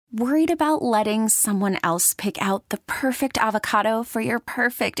Worried about letting someone else pick out the perfect avocado for your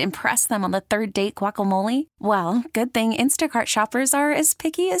perfect impress them on the third date guacamole? Well, good thing Instacart shoppers are as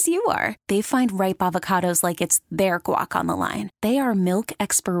picky as you are. They find ripe avocados like it's their guac on the line. They are milk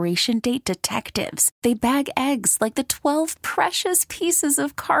expiration date detectives. They bag eggs like the 12 precious pieces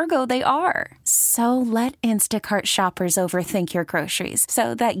of cargo they are. So let Instacart shoppers overthink your groceries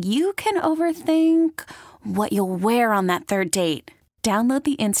so that you can overthink what you'll wear on that third date. Download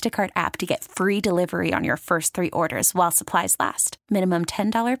the Instacart app to get free delivery on your first 3 orders while supplies last. Minimum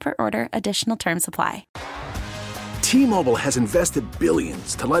 $10 per order. Additional terms apply. T-Mobile has invested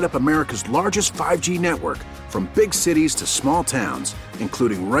billions to light up America's largest 5G network, from big cities to small towns,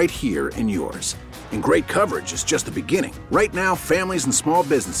 including right here in yours. And great coverage is just the beginning. Right now, families and small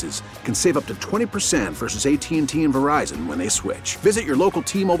businesses can save up to 20% versus AT&T and Verizon when they switch. Visit your local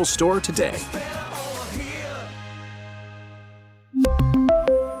T-Mobile store today.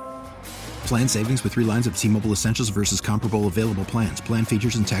 Plan savings with 3 lines of T-Mobile Essentials versus comparable available plans. Plan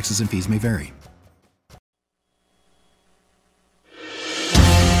features and taxes and fees may vary.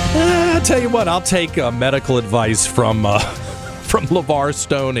 I'll tell you what, I'll take medical advice from LeVar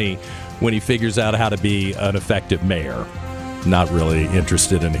Stoney when he figures out how to be an effective mayor. Not really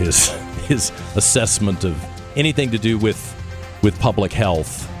interested in his assessment of anything to do with public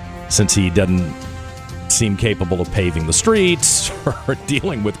health, since he doesn't seem capable of paving the streets or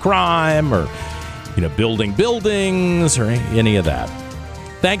dealing with crime or, building buildings or any of that.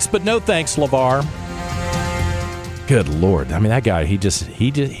 Thanks, but no thanks, LeVar. Good Lord. I mean, that guy,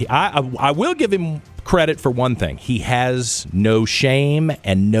 I will give him credit for one thing. He has no shame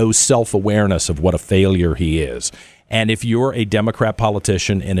and no self-awareness of what a failure he is. And if you're a Democrat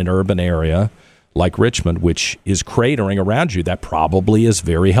politician in an urban area like Richmond, which is cratering around you, that probably is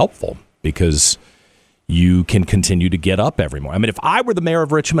very helpful, because you can continue to get up every morning. I mean, if I were the mayor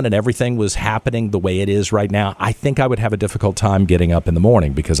of Richmond and everything was happening the way it is right now, I think I would have a difficult time getting up in the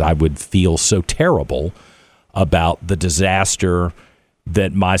morning, because I would feel so terrible about the disaster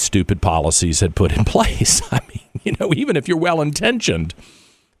that my stupid policies had put in place. I mean, even if you're well-intentioned,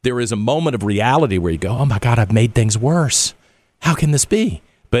 there is a moment of reality where you go, oh my God, I've made things worse. How can this be?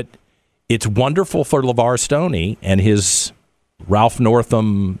 But it's wonderful for LeVar Stoney and his Ralph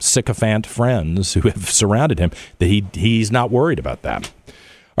Northam sycophant friends who have surrounded him, that he's not worried about that.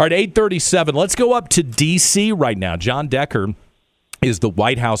 All right, 8:37. Let's go up to D.C. right now. Jon Decker is the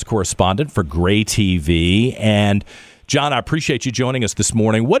White House correspondent for Gray TV. And, John, I appreciate you joining us this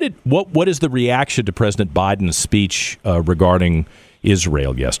morning. What is the reaction to President Biden's speech regarding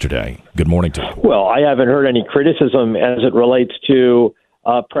Israel yesterday? Good morning to you. Well, I haven't heard any criticism as it relates to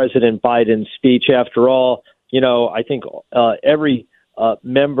President Biden's speech. After all, I think every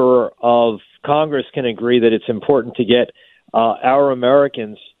member of Congress can agree that it's important to get our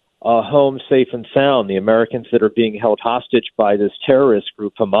Americans home safe and sound, the Americans that are being held hostage by this terrorist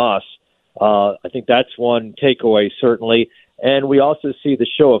group, Hamas. I think that's one takeaway, certainly. And we also see the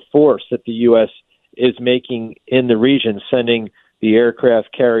show of force that the U.S. is making in the region, sending the aircraft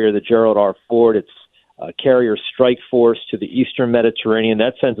carrier, the Gerald R. Ford, its carrier strike force to the eastern Mediterranean.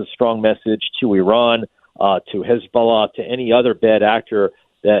 That sends a strong message to Iran, to Hezbollah, to any other bad actor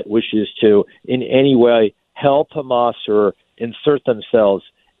that wishes to in any way help Hamas or insert themselves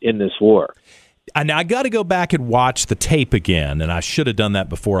in this war. And I got to go back and watch the tape again, and I should have done that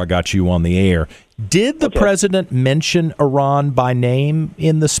before I got you on the air. Did the president mention Iran by name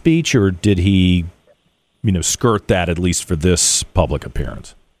in the speech, or did he, skirt that at least for this public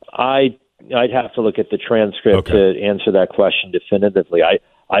appearance? I'd have to look at the transcript to answer that question definitively.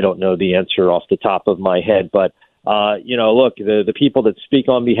 I don't know the answer off the top of my head, but look, the people that speak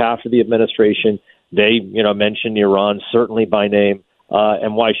on behalf of the administration, they mention Iran certainly by name,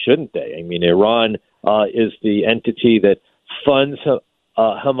 and why shouldn't they? I mean, Iran is the entity that funds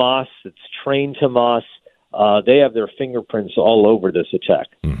Hamas, that's trained Hamas. They have their fingerprints all over this attack.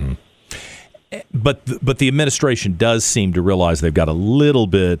 Mm-hmm. But the administration does seem to realize they've got a little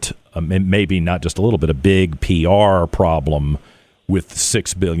bit, maybe not just a little bit, a big PR problem with the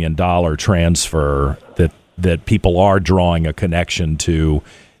 $6 billion transfer, that people are drawing a connection to,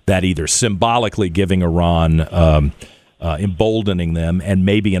 that either symbolically giving Iran, emboldening them, and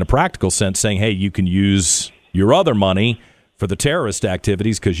maybe in a practical sense saying, hey, you can use your other money for the terrorist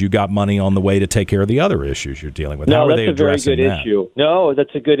activities because you got money on the way to take care of the other issues you're dealing with. How are they addressing that? That's a very good issue. No,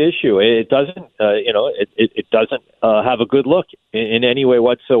 that's a good issue. It doesn't, it doesn't have a good look in any way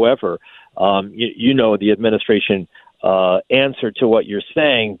whatsoever. The administration answer to what you're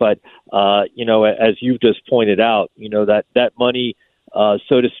saying, but as you've just pointed out, that money,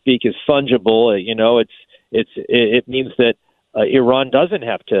 so to speak, is fungible. It means that Iran doesn't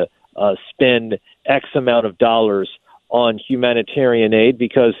have to spend X amount of dollars on humanitarian aid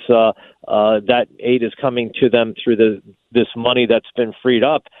because that aid is coming to them through this money that's been freed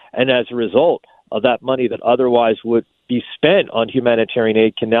up. And as a result of that money that otherwise would be spent on humanitarian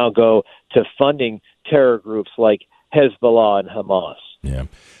aid can now go to funding terror groups like Hezbollah and Hamas. Yeah.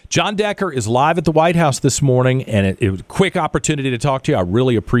 Jon Decker is live at the White House this morning, and it was a quick opportunity to talk to you. I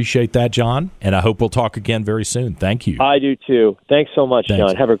really appreciate that, John, and I hope we'll talk again very soon. Thank you. I do, too. Thanks so much,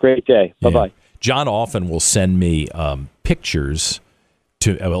 John. Have a great day. Bye-bye. Yeah. John often will send me pictures.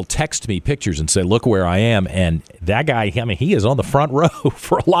 Will text me pictures and say, look where I am. And that guy, I mean, he is on the front row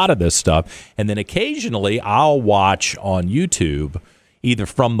for a lot of this stuff. And then occasionally I'll watch on YouTube, either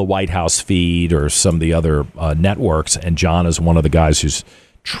from the White House feed or some of the other networks. And John is one of the guys who's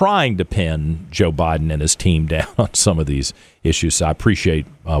trying to pin Joe Biden and his team down on some of these issues. So I appreciate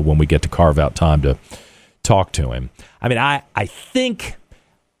when we get to carve out time to talk to him. I mean, I think,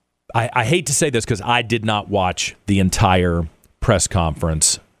 I hate to say this because I did not watch the entire press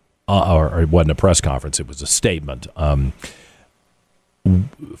conference, or it wasn't a press conference, it was a statement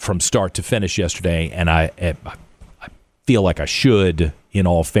from start to finish yesterday, and I feel like I should, in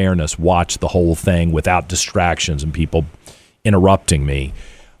all fairness, watch the whole thing without distractions and people interrupting me.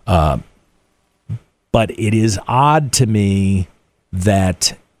 But it is odd to me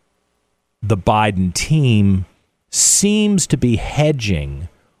that the Biden team seems to be hedging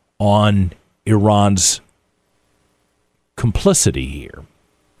on Iran's complicity here.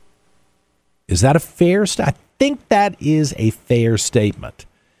 Is that a fair statement? I think that is a fair statement.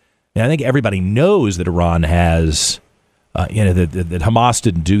 And I think everybody knows that Iran has, that Hamas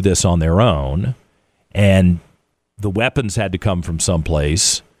didn't do this on their own, and the weapons had to come from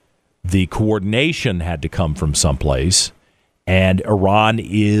someplace. The coordination had to come from someplace. And Iran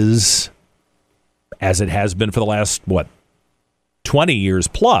is, as it has been for the last, 20 years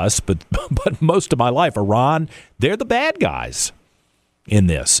plus, but most of my life, Iran, they're the bad guys in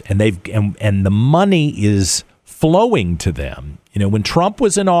this, and and the money is flowing to them. You know, when Trump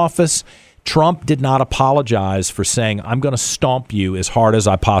was in office, Trump did not apologize for saying, I'm going to stomp you as hard as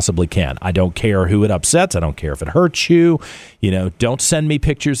I possibly can. I don't care who it upsets. I don't care if it hurts you. You know, don't send me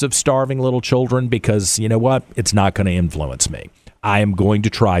pictures of starving little children because, you know what, it's not going to influence me. I am going to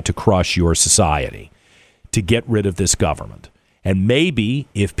try to crush your society to get rid of this government. And maybe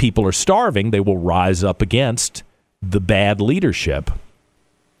if people are starving, they will rise up against the bad leadership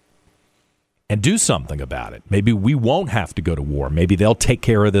and do something about it. Maybe we won't have to go to war. Maybe they'll take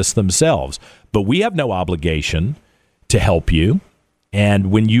care of this themselves. But we have no obligation to help you.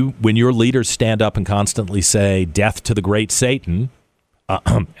 And when your leaders stand up and constantly say, death to the great Satan,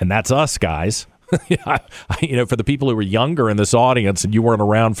 and that's us, guys. For the people who were younger in this audience and you weren't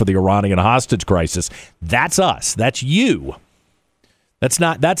around for the Iranian hostage crisis, that's us. That's you. That's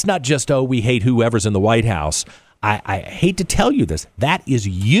not just, we hate whoever's in the White House. I hate to tell you this. That is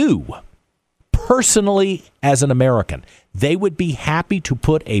you, personally, as an American. They would be happy to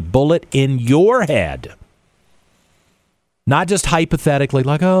put a bullet in your head. Not just hypothetically,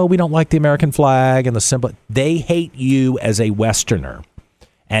 like, we don't like the American flag and the symbol. They hate you as a Westerner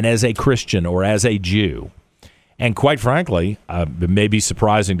and as a Christian or as a Jew. And quite frankly, it may be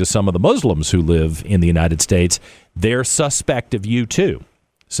surprising to some of the Muslims who live in the United States, they're suspect of you too.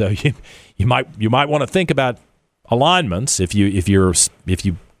 So you might want to think about alignments if you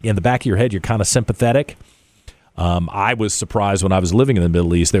in the back of your head you're kind of sympathetic. I was surprised when I was living in the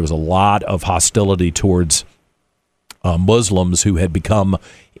Middle East. There was a lot of hostility towards Muslims who had become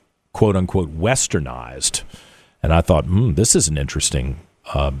quote unquote westernized, and I thought, this is an interesting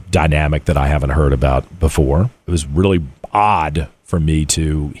dynamic that I haven't heard about before. It was really odd for me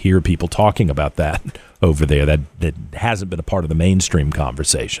to hear people talking about that over there. That hasn't been a part of the mainstream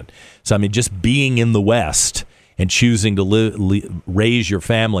conversation. So, I mean, just being in the West and choosing to raise your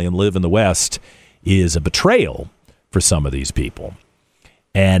family and live in the West is a betrayal for some of these people.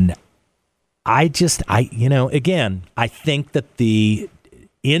 And I think that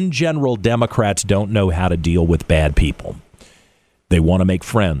in general, Democrats don't know how to deal with bad people. They want to make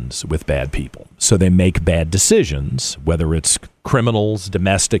friends with bad people. So they make bad decisions, whether it's criminals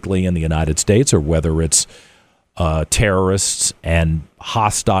domestically in the United States or whether it's terrorists and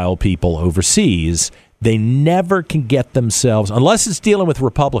hostile people overseas. They never can get themselves, unless it's dealing with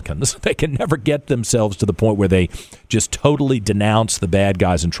Republicans, they can never get themselves to the point where they just totally denounce the bad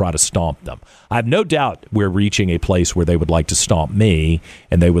guys and try to stomp them. I have no doubt we're reaching a place where they would like to stomp me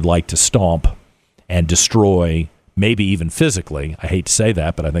and they would like to stomp and destroy, maybe even physically. I hate to say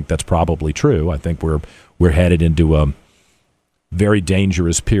that, but I think that's probably true. I think we're headed into a very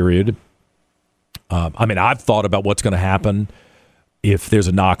dangerous period I've thought about what's going to happen if there's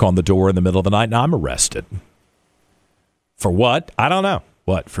a knock on the door in the middle of the night and I'm arrested. For what? I don't know.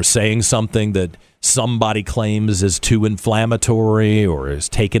 What? For saying something that somebody claims is too inflammatory or is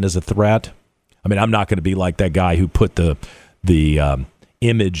taken as a threat? I'm not going to be like that guy who put the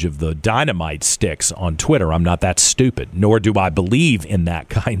image of the dynamite sticks on Twitter. I'm not that stupid, nor do I believe in that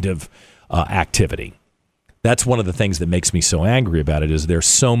kind of activity. That's one of the things that makes me so angry about it is there's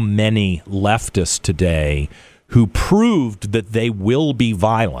so many leftists today who proved that they will be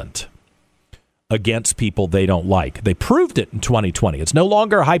violent against people they don't like. They proved it in 2020. It's no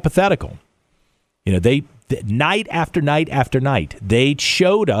longer hypothetical. They night after night after night, they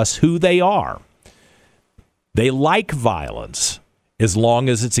showed us who they are. They like violence as long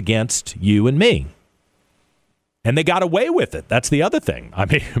as it's against you and me. And they got away with it. That's the other thing.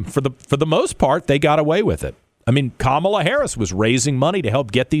 For the most part, they got away with it. Kamala Harris was raising money to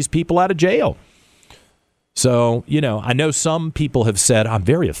help get these people out of jail. So, I know some people have said, I'm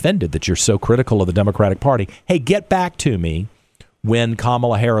very offended that you're so critical of the Democratic Party. Hey, get back to me when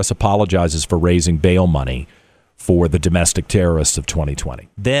Kamala Harris apologizes for raising bail money for the domestic terrorists of 2020.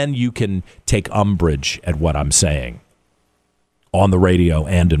 Then you can take umbrage at what I'm saying on the radio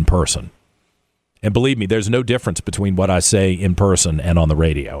and in person. And believe me, there's no difference between what I say in person and on the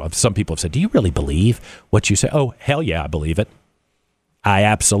radio. Some people have said, do you really believe what you say? Oh, hell yeah, I believe it. I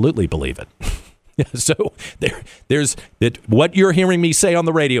absolutely believe it. So there's that. What you're hearing me say on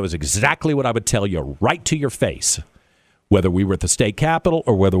the radio is exactly what I would tell you right to your face. Whether we were at the state capitol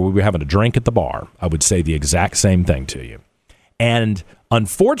or whether we were having a drink at the bar, I would say the exact same thing to you. And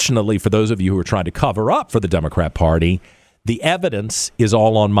unfortunately, for those of you who are trying to cover up for the Democrat Party, the evidence is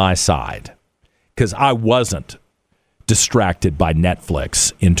all on my side because I wasn't distracted by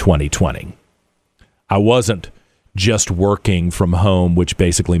Netflix in 2020. I wasn't just working from home, which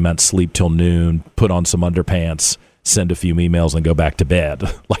basically meant sleep till noon, put on some underpants, send a few emails, and go back to bed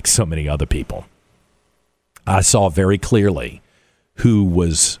like so many other people. I saw very clearly who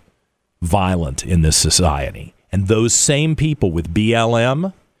was violent in this society. And those same people with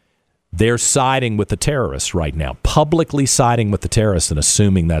BLM, they're siding with the terrorists right now, publicly siding with the terrorists and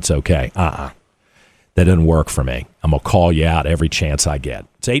assuming that's okay. That didn't work for me. I'm going to call you out every chance I get.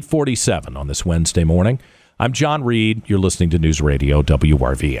 It's 8:47 on this Wednesday morning. I'm John Reed. You're listening to News Radio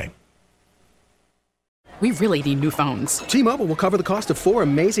WRVA. We really need new phones. T-Mobile will cover the cost of 4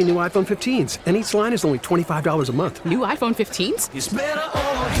 amazing new iPhone 15s, and each line is only $25 a month. New iPhone 15s? It's better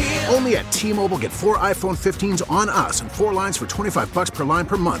over here. Only at T-Mobile, get 4 iPhone 15s on us and 4 lines for $25 per line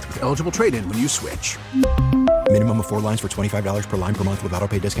per month with eligible trade-in when you switch. Minimum of 4 lines for $25 per line per month with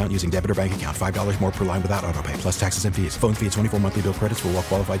autopay discount using debit or bank account. $5 more per line without autopay, plus taxes and fees. Phone fee at 24 monthly bill credits for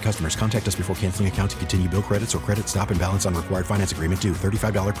well-qualified customers. Contact us before canceling account to continue bill credits or credit stop and balance on required finance agreement due.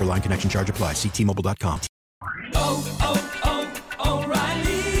 $35 per line connection charge applies. See T-Mobile.com.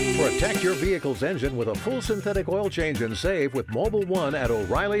 O'Reilly. Protect your vehicle's engine with a full synthetic oil change and save with Mobil 1 at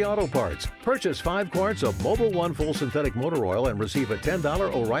O'Reilly Auto Parts. Purchase 5 quarts of Mobil 1 full synthetic motor oil and receive a $10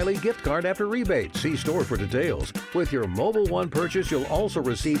 O'Reilly gift card after rebate. See store for details. With your Mobil 1 purchase, you'll also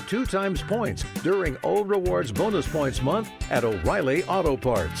receive 2 times points during O Rewards Bonus Points Month at O'Reilly Auto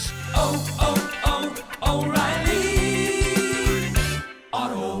Parts. O'Reilly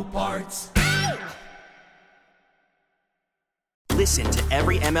Auto Parts. Listen to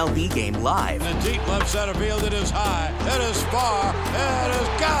every MLB game live. In the deep left center field, it is high, it is far, it is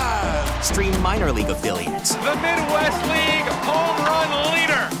gone. Stream minor league affiliates. The Midwest League home run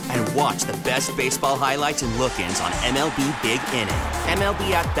leader. And watch the best baseball highlights and look-ins on MLB Big Inning. MLB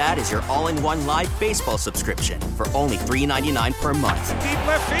At Bat is your all-in-one live baseball subscription for only $3.99 per month. Deep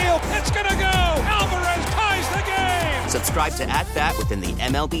left field, it's gonna go. Alvarez ties the game. Subscribe to At Bat within the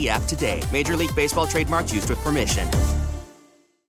MLB app today. Major League Baseball trademarks used with permission.